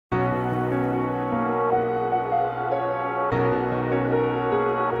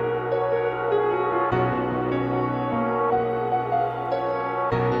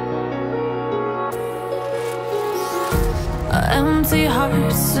Empty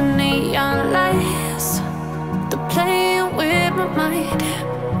hearts and neon lights, they're playing with my mind.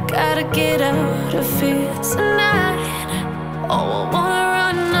 Gotta get out of here tonight. Oh, I wanna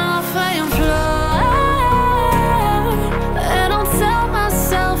run off and fly, and I'll tell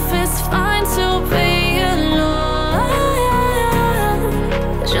myself it's fine to be alone,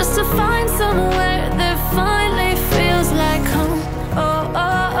 just to find somewhere that finally feels like home. Oh,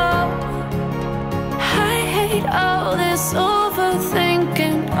 oh, oh. I hate all this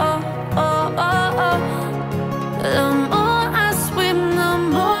overthinking. Oh, oh, oh, oh. The more I swim, the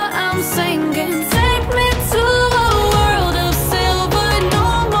more I'm sinking. Take me to a world of silver. No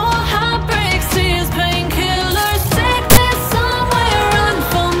more heartbreaks, tears, painkillers. Take me somewhere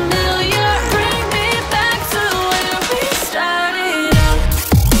unfamiliar. Bring me back to where we started out.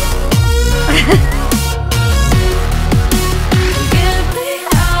 Get me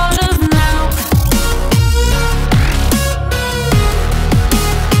out of now,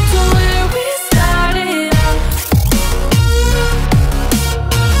 to where we started out.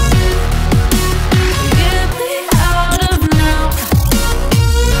 Get me out of now,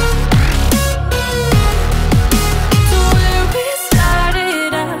 to where we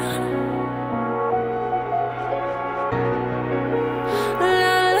started out.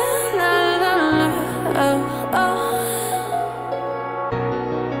 La la la la la, oh, oh.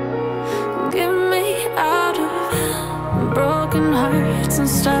 Get me out of broken hearts and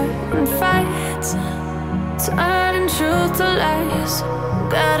starting fights, turning truth to lies.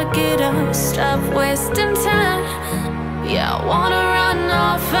 Gotta get up, stop wasting time. Yeah, I wanna run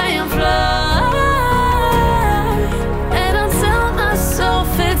off and fly, and I'll tell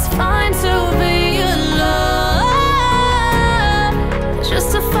myself it's fine to be alone,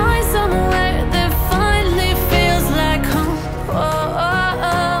 just to find somewhere that finally feels like home. Oh, oh,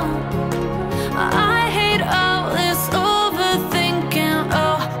 oh. I hate all this overthinking.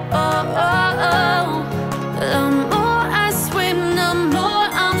 Oh, oh, oh, oh. The more I swim, the more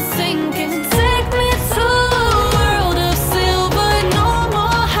I'm sinking. Take me to a world of silver. No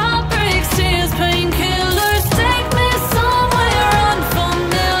more heartbreaks, tears, painkillers. Take me somewhere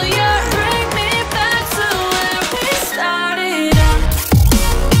unfamiliar. Bring me back to where we started out.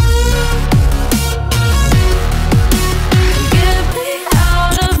 Get me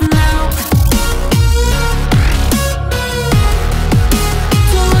out of now,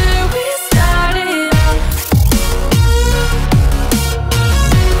 to where we started out.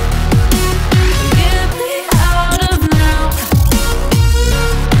 Get me out of now,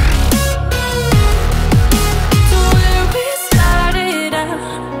 to where we started out.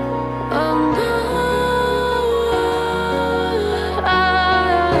 Oh no,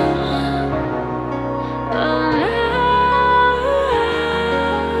 oh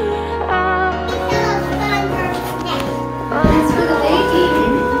It's for the baby.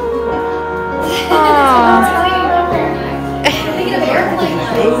 Thinking of airplane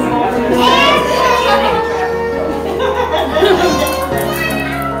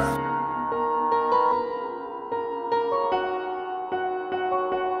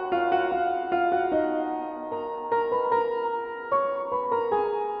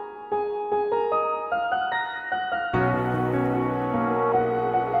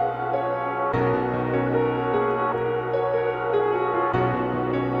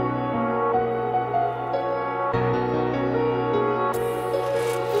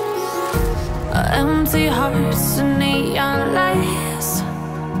empty hearts and neon lights,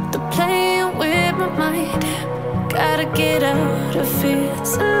 they're playing with my mind. Gotta get out of here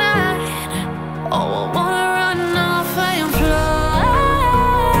tonight. Oh, I wanna run off and fly,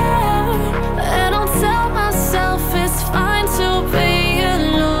 and I'll tell myself it's fine to be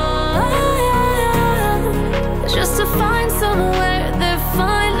alone, just to find somewhere that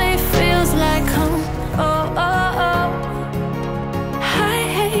finally feels like home. Oh, oh, oh. I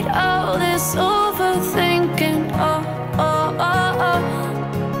hate all this overthinking. Oh, oh, oh, oh.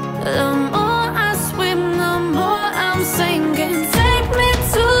 The more I swim, the more I'm sinking. Take me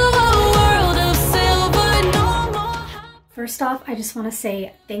to a world of silver. No more. First off, I just want to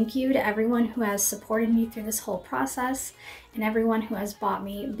say thank you to everyone who has supported me through this whole process and everyone who has bought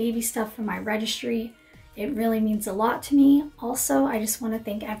me baby stuff for my registry. It really means a lot to me. Also, I just want to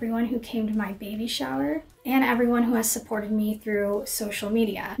thank everyone who came to my baby shower and everyone who has supported me through social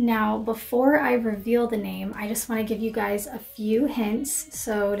media. Now, before I reveal the name, I just want to give you guys a few hints,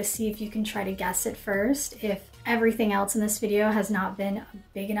 so to see if you can try to guess it first, if everything else in this video has not been a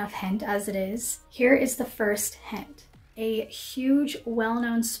big enough hint as it is. Here is the first hint. A huge,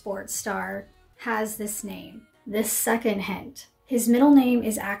 well-known sports star has this name. This second hint. His middle name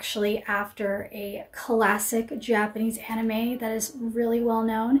is actually after a classic Japanese anime that is really well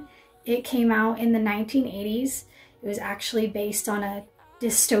known. It came out in the 1980s. It was actually based on a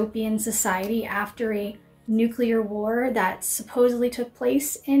dystopian society after a nuclear war that supposedly took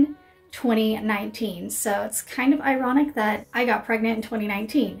place in 2019. So it's kind of ironic that I got pregnant in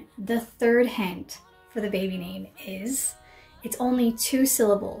 2019. The third hint for the baby name is it's only 2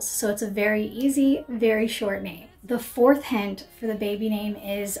 syllables, so it's a very easy, very short name. The fourth hint for the baby name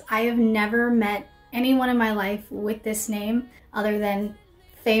is I have never met anyone in my life with this name other than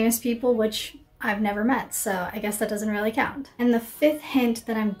famous people, which I've never met, so I guess that doesn't really count. And the fifth hint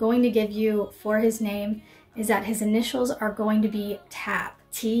that I'm going to give you for his name is that his initials are going to be TAP,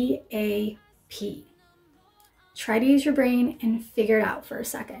 T-A-P. Try to use your brain and figure it out for a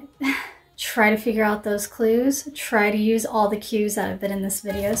second. Try to figure out those clues. Try to use all the cues that have been in this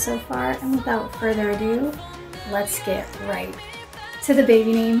video so far. And without further ado, let's get right to the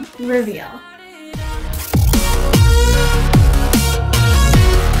baby name reveal.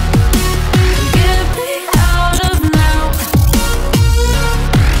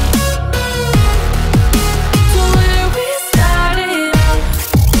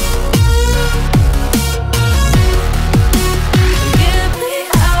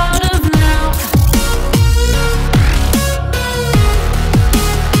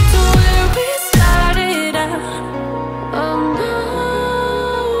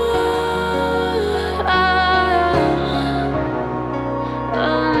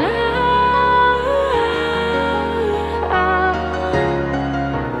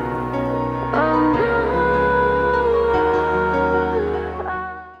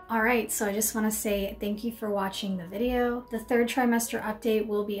 So I just want to say thank you for watching the video. The 3rd trimester update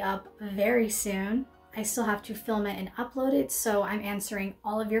will be up very soon. I still have to film it and upload it, so I'm answering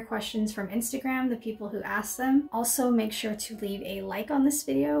all of your questions from Instagram, the people who asked them. Also, make sure to leave a like on this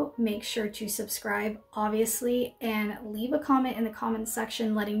video, make sure to subscribe, obviously, and leave a comment in the comments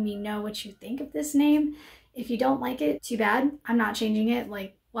section letting me know what you think of this name. If you don't like it, too bad. I'm not changing it.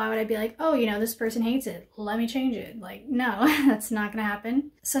 Like, why would I be like, oh, you know, this person hates it, let me change it? Like, no, that's not gonna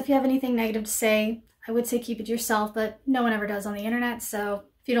happen. So if you have anything negative to say, I would say keep it to yourself, but no one ever does on the internet, so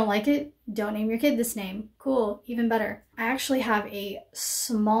if you don't like it, don't name your kid this name. Cool, even better. I actually have a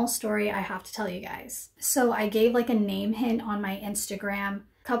small story I have to tell you guys. So I gave like a name hint on my Instagram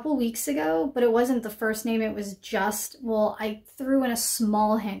a couple weeks ago, but it wasn't the first name, it was just, well, I threw in a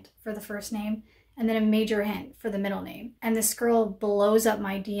small hint for the first name and then a major hint for the middle name. And this girl blows up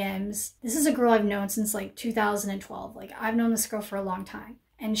my DMs. This is a girl I've known since like 2012. Like, I've known this girl for a long time.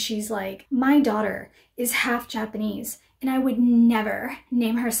 And she's like, my daughter is half Japanese and I would never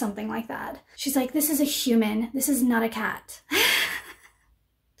name her something like that. She's like, this is a human, this is not a cat.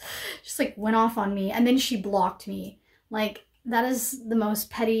 Just like went off on me, and then she blocked me. Like, that is the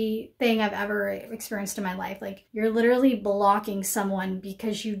most petty thing I've ever experienced in my life. Like, you're literally blocking someone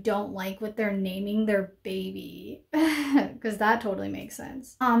because you don't like what they're naming their baby. Because that totally makes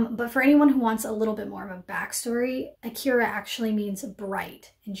sense. But for anyone who wants a little bit more of a backstory, Akira actually means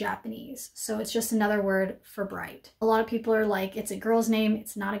bright in Japanese. So it's just another word for bright. A lot of people are like, it's a girl's name.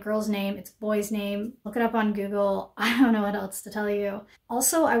 It's not a girl's name. It's a boy's name. Look it up on Google. I don't know what else to tell you.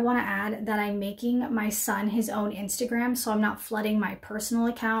 Also, I want to add that I'm making my son his own Instagram, so I'm not flooding my personal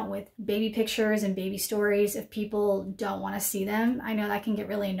account with baby pictures and baby stories if people don't want to see them. I know that can get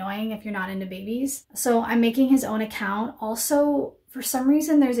really annoying if you're not into babies. So I'm making his own account. Also, for some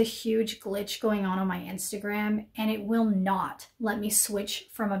reason, there's a huge glitch going on my Instagram, and it will not let me switch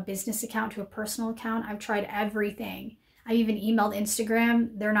from a business account to a personal account. I've tried everything. I even emailed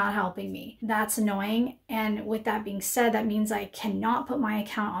Instagram. They're not helping me. That's annoying. And with that being said, that means I cannot put my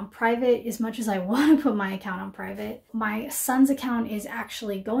account on private as much as I want to put my account on private. My son's account is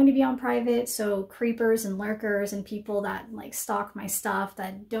actually going to be on private, so creepers and lurkers and people that like stalk my stuff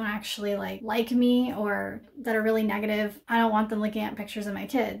that don't actually like me or that are really negative, I don't want them looking at pictures of my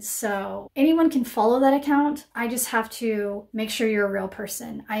kids. So anyone can follow that account. I just have to make sure you're a real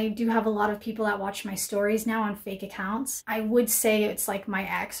person. I do have a lot of people that watch my stories now on fake accounts. I would say it's like my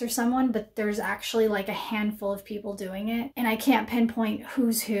ex or someone, but there's actually like a handful of people doing it, and I can't pinpoint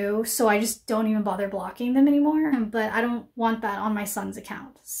who's who, so I just don't even bother blocking them anymore. But I don't want that on my son's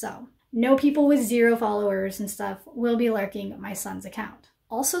account. So no people with 0 followers and stuff will be lurking my son's account.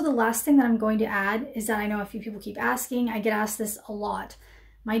 Also, the last thing that I'm going to add is that I know a few people keep asking, I get asked this a lot.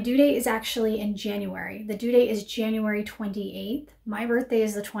 My due date is actually in January. The due date is January 28th. My birthday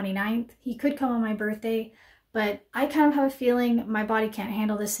is the 29th. He could come on my birthday, but I kind of have a feeling my body can't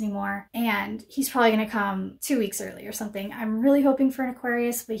handle this anymore, and he's probably gonna come 2 weeks early or something. I'm really hoping for an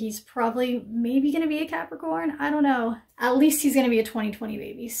Aquarius, but he's probably maybe gonna be a Capricorn. I don't know. At least he's gonna be a 2020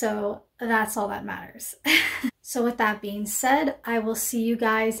 baby, so that's all that matters. So with that being said, I will see you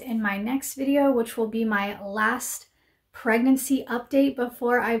guys in my next video, which will be my last pregnancy update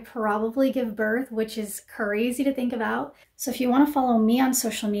before I probably give birth, which is crazy to think about. So if you want to follow me on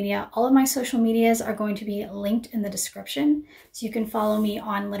social media, all of my social medias are going to be linked in the description. So you can follow me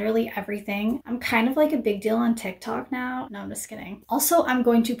on literally everything. I'm kind of like a big deal on TikTok now. No, I'm just kidding. Also, I'm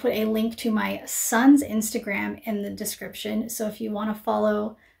going to put a link to my son's Instagram in the description. So if you want to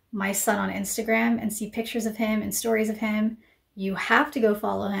follow my son on Instagram and see pictures of him and stories of him, you have to go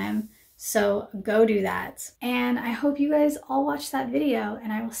follow him. So go do that. And I hope you guys all watch that video,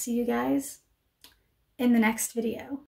 and I will see you guys in the next video.